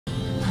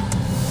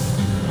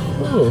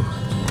Oh.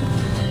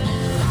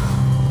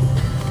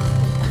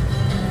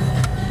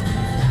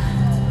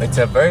 It's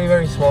a very,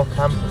 very small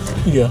campus.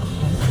 Yeah.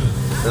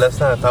 Less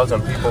than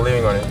 1,000 people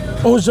living on it.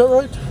 Oh, is that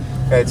right?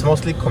 Yeah, it's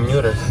mostly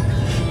commuters.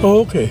 Oh,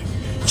 okay.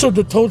 So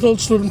the total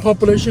student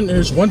population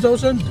is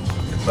 1,000?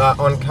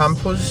 On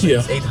campus, Yeah.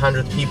 it's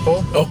 800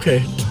 people.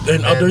 Okay.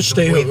 And others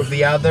stay with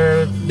the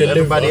other, they live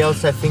everybody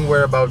off. else, I think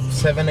we're about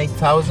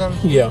 8,000.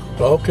 Yeah.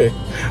 Okay.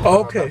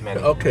 Okay. that many.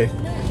 Okay.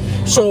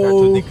 Compared to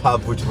So the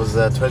club, which was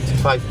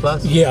 25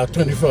 plus. yeah,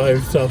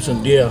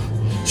 25,000. Yeah.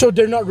 So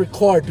they're not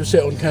required to stay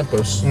on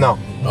campus. No.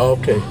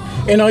 Okay.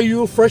 And are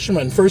you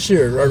freshmen, first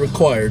year, are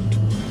required?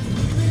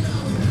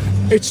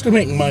 It's to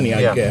make money,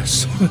 I Yeah.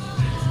 guess.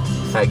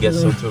 I guess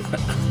so too.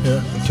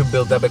 Yeah. To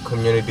build up a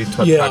community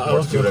to attract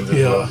more students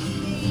as well.